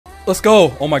Let's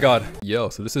go. Oh my god. Yo,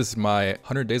 so this is my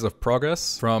 100 days of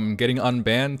progress from getting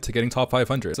unbanned to getting top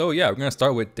 500. So yeah, we're gonna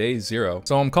start with day 0.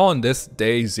 So I'm calling this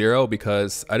day 0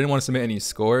 because I didn't want to submit any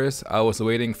scores. I was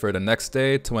waiting for the next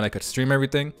day to when I could stream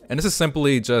everything. And this is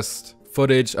simply just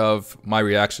footage of my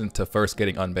reaction to first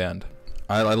getting unbanned.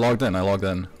 I logged in.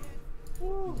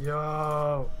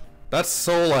 Yo. That's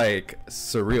so like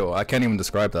surreal. I can't even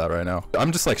describe that right now.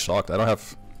 I'm just like shocked. I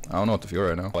don't know what to feel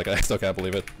right now. Like I still can't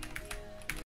believe it.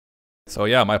 So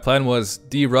yeah, my plan was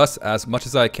de-rust as much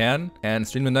as I can and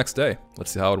stream the next day.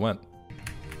 Let's see how it went.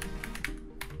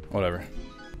 Whatever.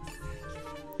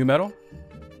 New metal?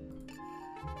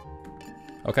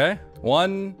 Okay.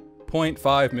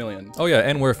 1.5 million. Oh yeah,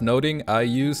 and worth noting, I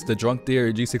used the Drunk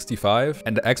Deer G65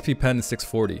 and the XP Pen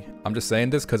 640. I'm just saying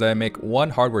this because I make one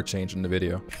hardware change in the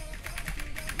video.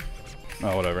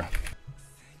 Oh, whatever.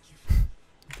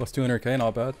 Plus 200k,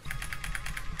 not bad.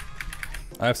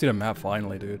 I've seen a map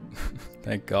finally, dude.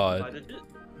 Thank God. 5-digit?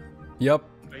 Yep.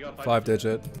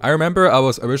 5-digit. I remember I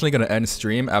was originally gonna end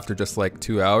stream after just like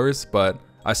 2 hours, but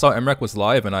I saw MREC was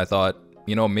live and I thought,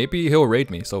 you know, maybe he'll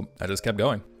raid me, so I just kept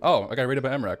going. Oh, I got raided by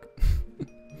MREC.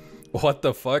 What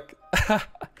the fuck?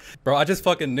 Bro, I just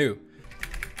fucking knew.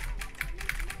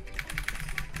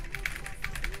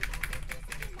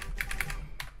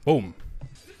 Boom.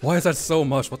 Why is that so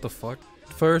much? What the fuck?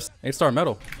 First, 8-star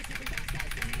medal.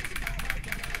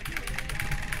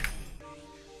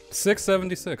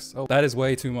 676. Oh, that is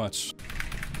way too much.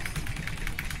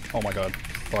 Oh my god.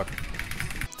 Fuck.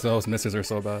 Those misses are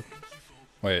so bad.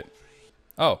 Wait.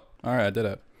 Oh, alright, I did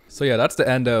it. So yeah, that's the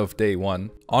end of day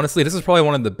 1. Honestly, this is probably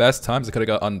one of the best times I could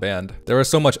have got unbanned. There was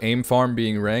so much aim farm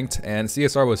being ranked, and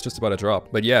CSR was just about to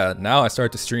drop. But yeah, now I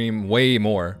started to stream way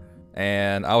more.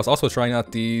 And I was also trying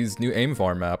out these new aim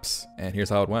farm maps, and here's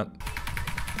how it went.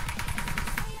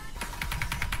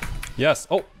 Yes.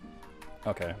 Oh.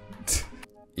 Okay.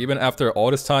 Even after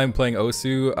all this time playing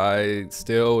Osu, I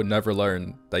still never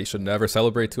learned that you should never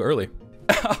celebrate too early.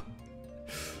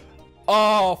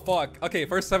 Oh, fuck. Okay,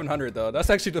 first 700 though. That's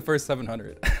actually the first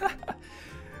 700.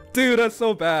 Dude, that's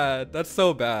so bad. That's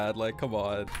so bad. Like, come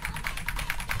on.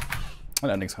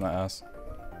 That ending's kind of ass.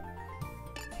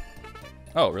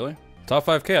 Oh, really? Top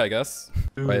 5k, I guess.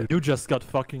 Dude, wait. you just got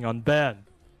fucking unbanned.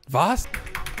 Was?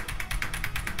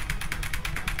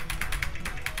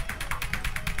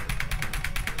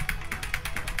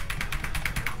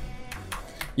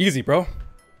 Easy, bro.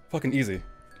 Fucking easy.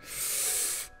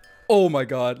 Oh my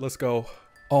god, let's go.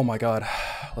 Oh my god,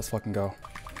 let's fucking go.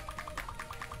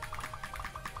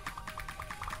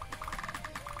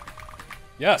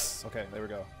 Yes! Okay, there we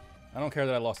go. I don't care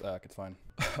that I lost AC, it's fine.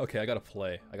 Okay, I gotta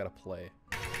play.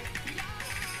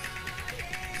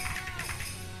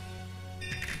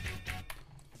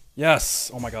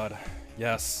 Yes! Oh my god.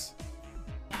 Yes.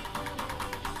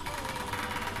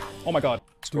 Oh my god.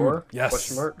 Score? Yes.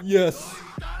 Question mark? Yes.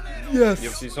 Yes. You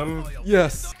see some?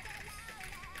 Yes.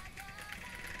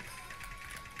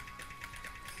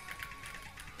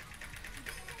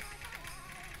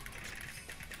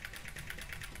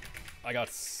 I got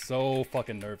so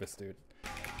fucking nervous, dude.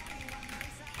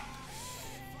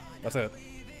 That's it.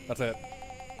 That's it.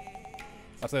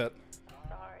 That's it.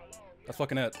 That's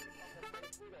fucking it.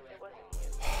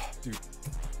 Dude.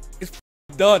 It's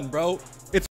done, bro.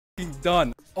 It's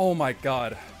done. Oh my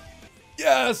god.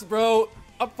 Yes, bro.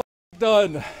 I'm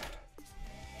done.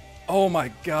 Oh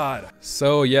my god.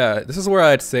 So yeah, this is where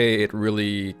I'd say it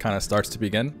really kind of starts to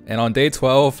begin. And on day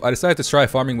 12, I decided to try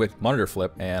farming with monitor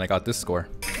flip, and I got this score.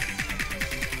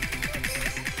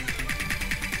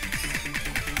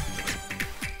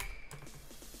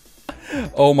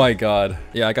 Oh my god.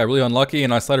 Yeah, I got really unlucky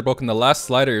and I slider broken the last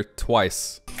slider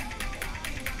twice.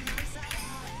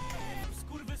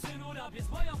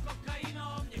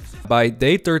 By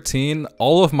day 13,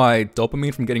 all of my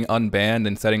dopamine from getting unbanned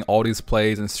and setting all these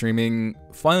plays and streaming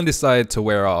finally decided to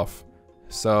wear off.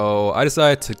 So I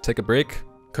decided to take a break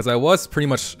because I was pretty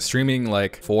much streaming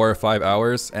like 4 or 5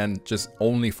 hours and just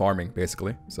only farming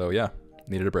basically. So yeah,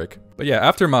 needed a break. But yeah,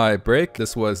 after my break,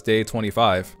 this was day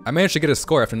 25. I managed to get a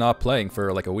score after not playing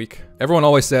for like a week. Everyone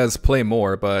always says play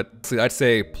more, but I'd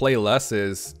say play less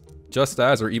is just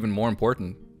as or even more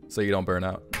important so you don't burn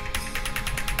out.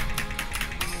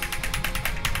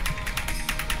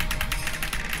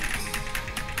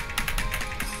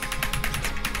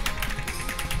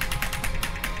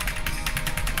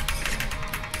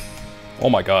 Oh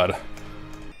my god.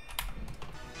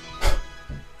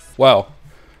 Wow.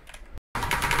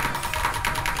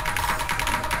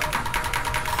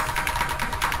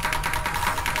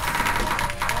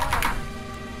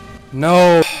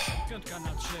 No.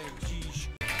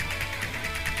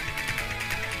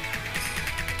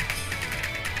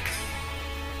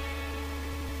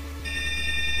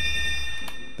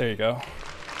 There you go.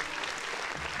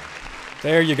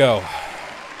 There you go.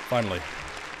 Finally.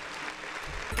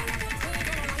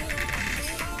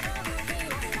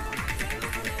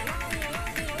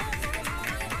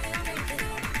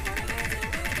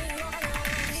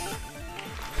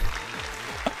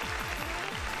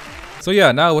 So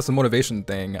yeah, now with the motivation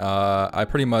thing, I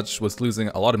pretty much was losing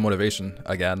a lot of motivation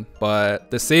again. But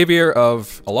the savior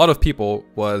of a lot of people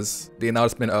was the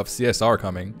announcement of CSR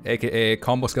coming, aka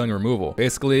combo scaling removal.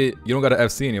 Basically, you don't gotta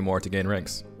FC anymore to gain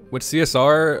ranks. With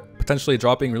CSR potentially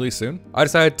dropping really soon, I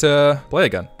decided to play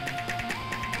again.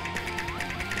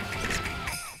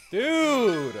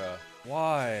 Dude,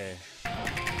 why?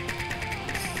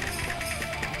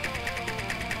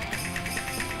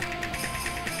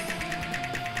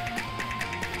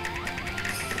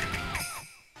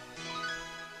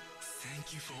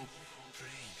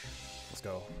 Let's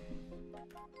go.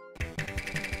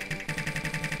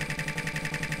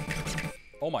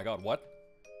 Oh my god, what?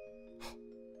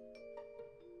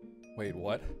 Wait,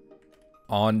 what?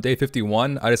 On day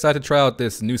 51, I decided to try out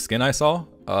this new skin I saw.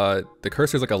 The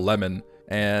cursor is like a lemon,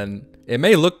 and it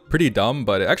may look pretty dumb,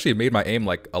 but it actually made my aim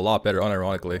like a lot better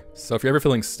unironically. So if you're ever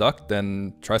feeling stuck,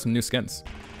 then try some new skins.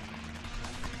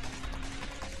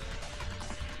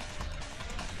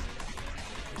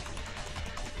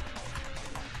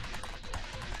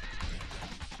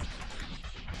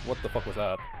 What the fuck was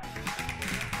that?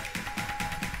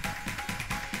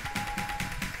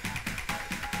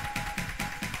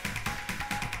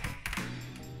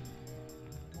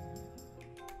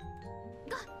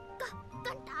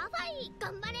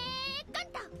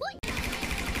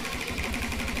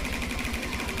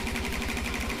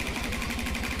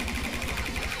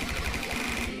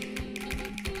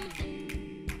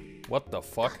 What the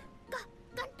fuck?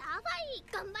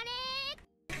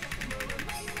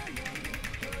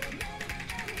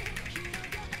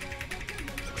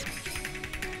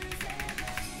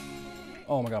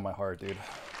 Oh my god, my heart, dude.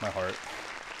 My heart.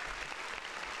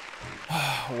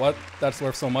 What? That's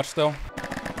worth so much, though?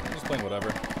 I'm just playing whatever.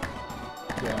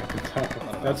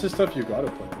 Yeah, that's the stuff you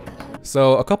gotta play.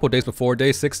 So, a couple days before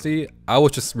day 60, I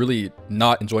was just really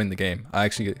not enjoying the game. I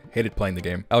actually hated playing the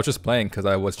game. I was just playing because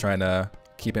I was trying to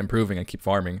keep improving and keep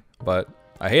farming, but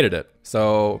I hated it.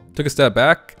 So, took a step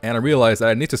back, and I realized that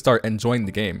I need to start enjoying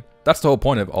the game. That's the whole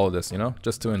point of all of this, you know?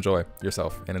 Just to enjoy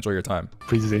yourself and enjoy your time.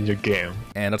 Please enjoy your game.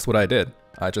 And that's what I did.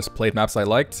 I just played maps I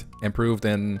liked, improved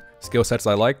in skill sets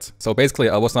I liked. So basically,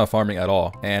 I was not farming at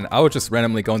all. And I was just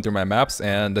randomly going through my maps,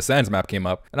 and the Sands map came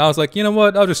up. And I was like, you know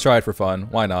what? I'll just try it for fun.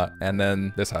 Why not? And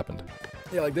then this happened.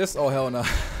 Yeah, like this? Oh, hell no.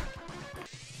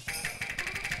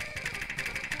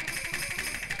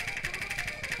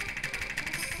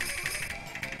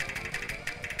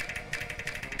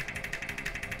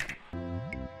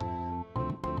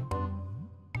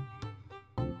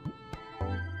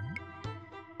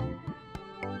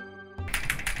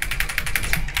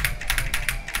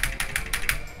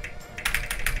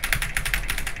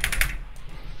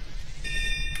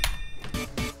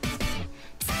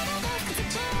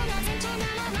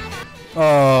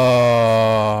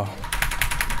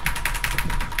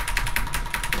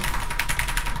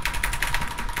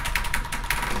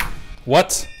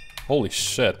 What? Holy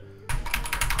shit.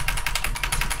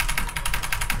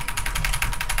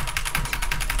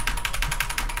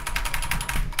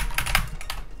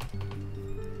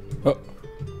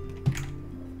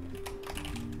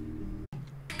 Oh.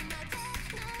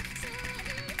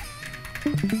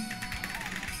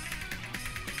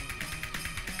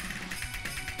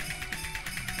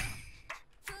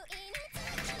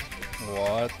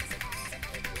 What?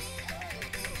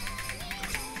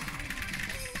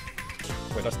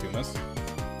 Wait, that's 2 miss?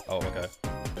 Oh, okay.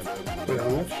 Wait, how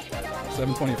much?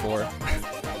 724.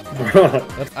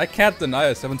 I can't deny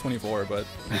a 724, but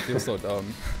it feels so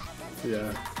dumb.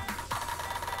 Yeah.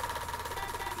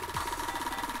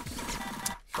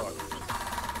 Fuck.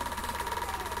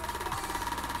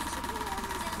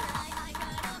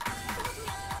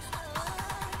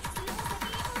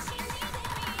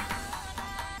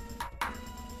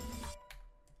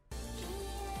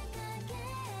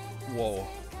 Whoa.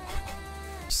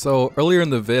 So earlier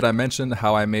in the vid, I mentioned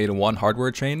how I made one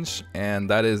hardware change, and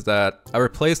that is that I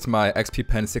replaced my XP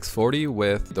Pen 640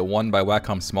 with the one by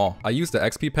Wacom Small. I used the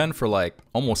XP Pen for like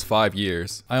almost 5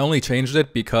 years. I only changed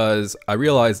it because I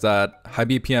realized that high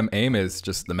BPM aim is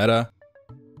just the meta,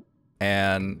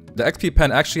 and the XP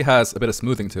Pen actually has a bit of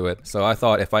smoothing to it. So I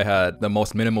thought if I had the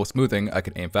most minimal smoothing, I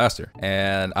could aim faster.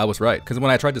 And I was right, because when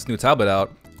I tried this new tablet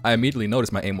out, I immediately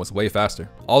noticed my aim was way faster.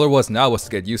 All there was now was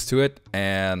to get used to it,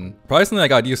 and surprisingly I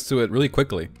got used to it really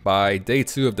quickly. By day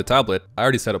 2 of the tablet, I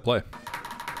already set a play.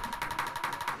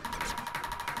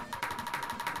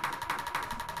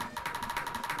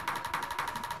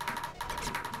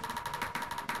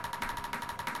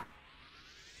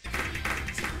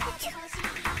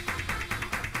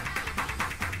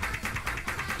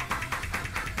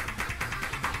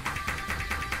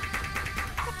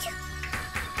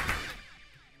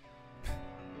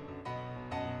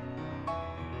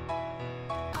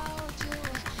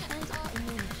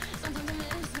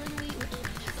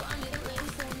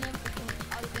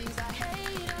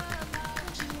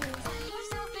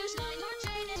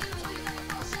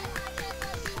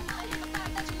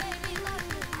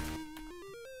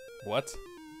 What?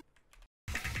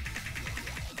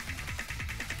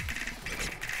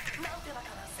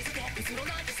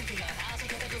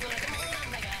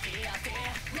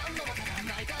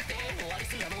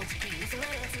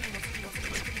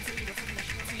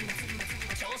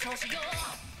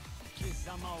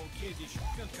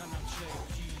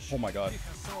 Oh my god.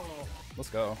 Let's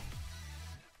go.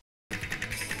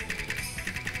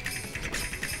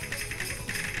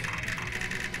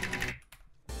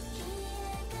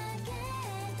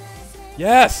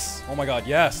 Yes! Oh my god,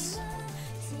 yes!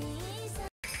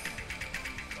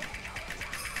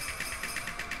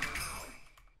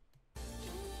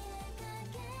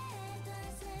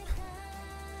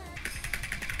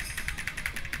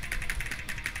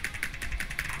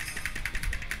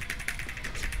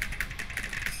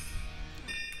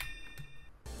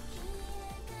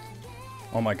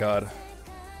 Oh my god.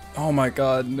 Oh my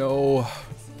god, no.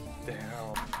 Damn.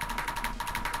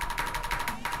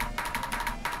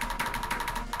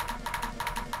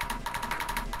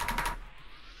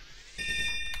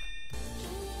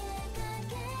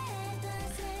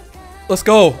 Let's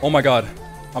go! Oh my god.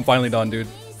 I'm finally done, dude.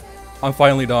 I'm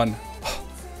finally done.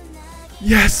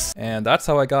 Yes! And that's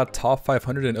how I got top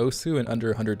 500 in Osu in under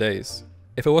 100 days.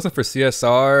 If it wasn't for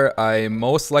CSR, I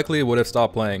most likely would have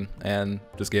stopped playing and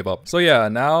just gave up. So yeah,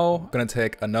 now I'm gonna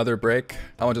take another break.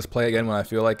 I want to just play again when I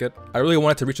feel like it. I really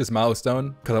wanted to reach this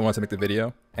milestone because I wanted to make the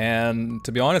video. And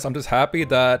to be honest, I'm just happy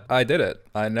that I did it.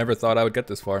 I never thought I would get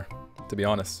this far, to be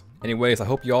honest. Anyways, I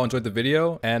hope you all enjoyed the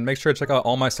video and make sure to check out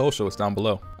all my socials down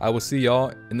below. I will see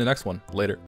y'all in the next one. Later.